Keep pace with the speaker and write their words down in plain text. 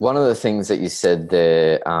One of the things that you said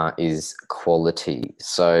there is quality.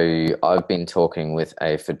 So I've been talking with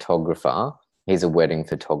a photographer. He's a wedding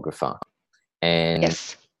photographer, and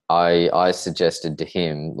Yes. I suggested to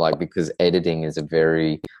him, like, because editing is a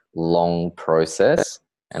very long process,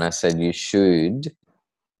 and I said you should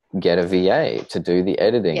get a VA to do the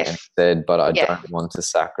editing, and Yes. he said, but I Yeah. don't want to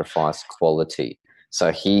sacrifice quality.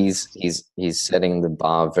 So he's setting the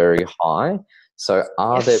bar very high. So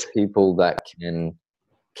are there Yes. people that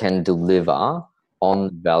can deliver on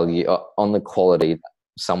value, on the quality that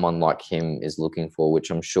someone like him is looking for, which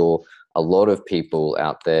I'm sure a lot of people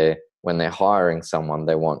out there, when they're hiring someone,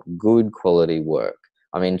 they want good quality work.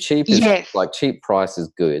 I mean, Yes. cheap price is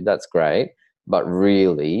good, that's great, but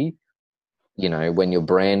really, when your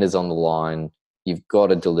brand is on the line, you've got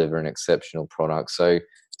to deliver an exceptional product. So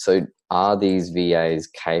are these VAs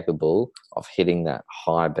capable of hitting that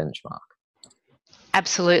high benchmark?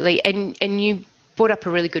 Absolutely. And you brought up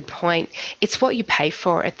a really good point. It's what you pay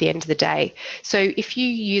for at the end of the day. So if you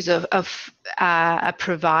use a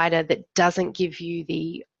provider that doesn't give you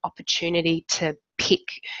the opportunity to pick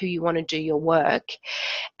who you want to do your work,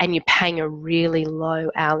 and you're paying a really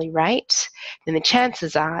low hourly rate, then the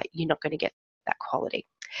chances are you're not going to get that quality.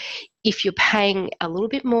 If you're paying a little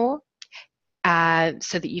bit more,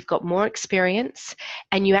 so that you've got more experience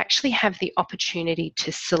and you actually have the opportunity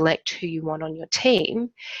to select who you want on your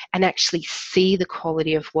team and actually see the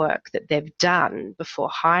quality of work that they've done before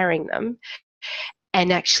hiring them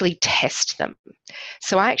and actually test them.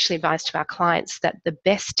 So I actually advise to our clients that the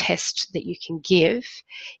best test that you can give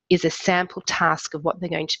is a sample task of what they're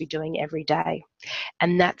going to be doing every day.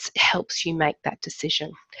 And that helps you make that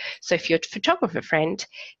decision. So if your photographer friend,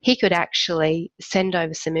 he could actually send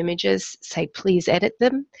over some images, say, please edit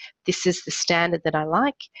them. This is the standard that I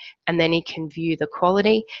like. And then he can view the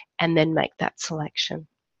quality and then make that selection.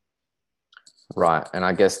 Right. And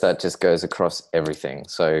I guess that just goes across everything.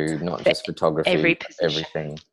 So not For just photography, every but position. everything.